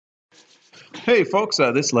Hey folks,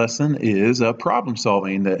 this lesson is problem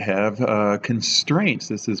solving that have constraints.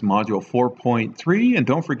 This is module 4.3, and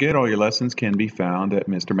don't forget all your lessons can be found at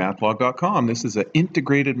Mrmathblog.com. This is an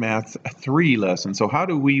integrated math 3 lesson. So how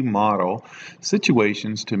do we model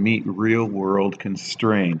situations to meet real world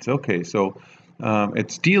constraints? Okay, so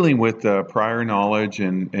it's dealing with prior knowledge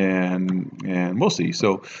and we'll see.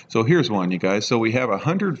 So here's one, you guys. So we have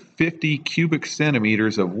 150 cubic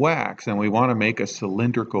centimeters of wax, and we want to make a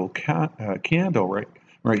cylindrical candle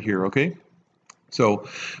right here. Okay. So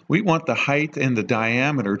we want the height and the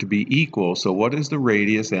diameter to be equal. So what is the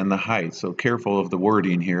radius and the height? So careful of the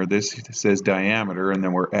wording here. This says diameter, and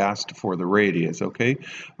then we're asked for the radius. Okay.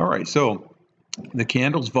 All right. So the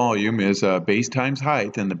candle's volume is base times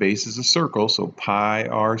height, and the base is a circle, so pi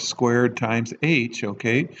r squared times h,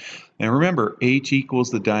 okay? And remember, h equals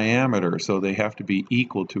the diameter, so they have to be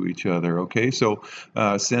equal to each other, okay? So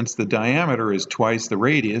since the diameter is twice the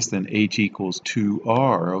radius, then h equals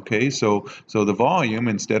 2r, okay? So the volume,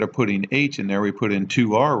 instead of putting h in there, we put in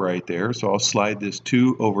 2r right there. So I'll slide this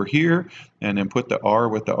 2 over here, and then put the r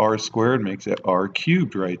with the r squared, makes it r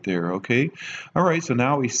cubed right there, okay? All right, so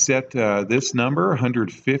now we set this number,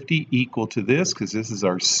 150, equal to this, because this is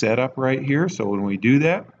our setup right here. So when we do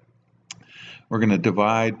that, we're going to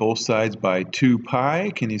divide both sides by 2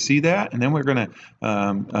 pi. Can you see that? And then we're going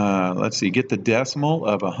to, let's see, get the decimal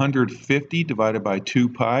of 150 divided by 2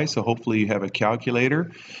 pi. So hopefully you have a calculator.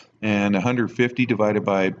 And 150 divided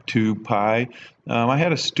by 2 pi. I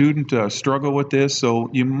had a student struggle with this,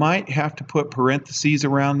 so you might have to put parentheses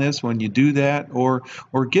around this when you do that, or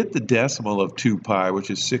get the decimal of 2 pi,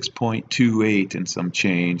 which is 6.28 and some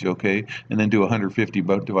change, okay? And then do 150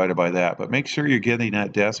 divided by that. But make sure you're getting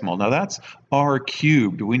that decimal. Now that's r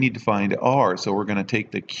cubed. We need to find r, so we're going to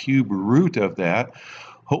take the cube root of that.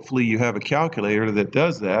 Hopefully you have a calculator that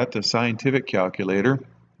does that, a scientific calculator.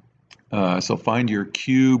 So find your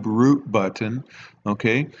cube root button,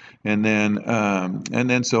 okay, and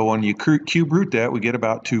then so when you cube root that, we get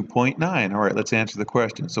about 2.9. All right, let's answer the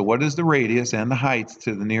question. So what is the radius and the height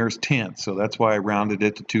to the nearest tenth? So that's why I rounded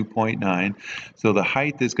it to 2.9. So the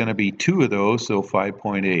height is going to be 2 of those, so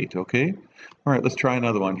 5.8. Okay. All right, let's try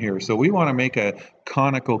another one here. So we want to make a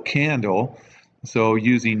conical candle. So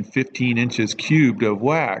using 15 inches cubed of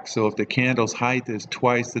wax. So if the candle's height is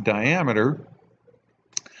twice the diameter,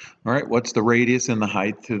 all right, what's the radius and the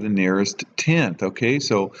height to the nearest tenth? Okay,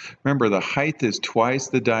 so remember the height is twice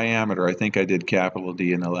the diameter. I think I did capital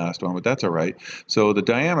D in the last one, but that's all right. So the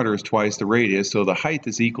diameter is twice the radius, so the height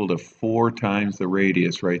is equal to 4 times the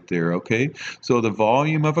radius right there, okay? So the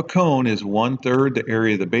volume of a cone is 1/3 the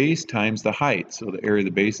area of the base times the height. So the area of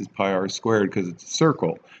the base is pi r squared because it's a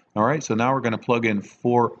circle. All right, so now we're going to plug in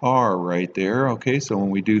 4r right there, okay? So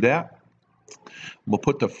when we do that, we'll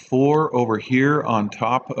put the 4 over here on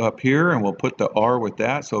top up here, and we'll put the r with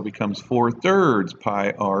that, so it becomes 4/3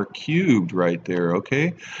 pi r cubed right there,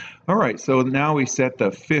 okay? All right, so now we set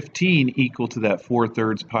the 15 equal to that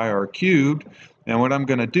 4/3 pi r cubed, and what I'm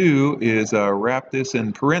going to do is wrap this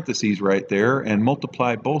in parentheses right there and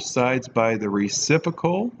multiply both sides by the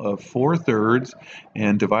reciprocal of 4/3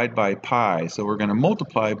 and divide by pi. So we're going to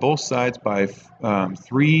multiply both sides by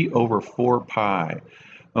 3 over 4 pi.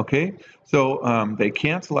 Okay, so they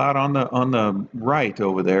cancel out on the right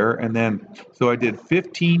over there, and then so I did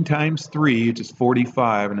 15 times 3, which is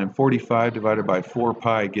 45, and then 45 divided by 4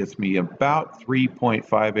 pi gets me about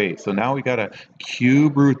 3.58. So now we got to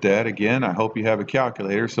cube root that again. I hope you have a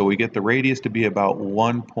calculator. So we get the radius to be about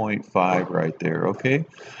 1.5 right there. Okay.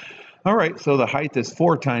 All right, so the height is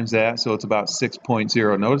 4 times that, so it's about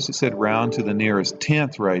 6.0. Notice it said round to the nearest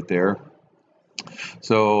tenth right there.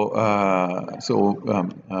 So,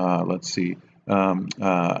 let's see.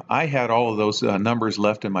 I had all of those numbers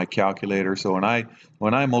left in my calculator. So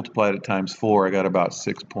when I multiplied it times 4, I got about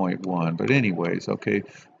 6.1. But anyways, okay,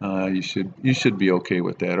 you should be okay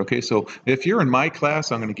with that. Okay, so if you're in my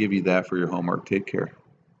class, I'm going to give you that for your homework. Take care.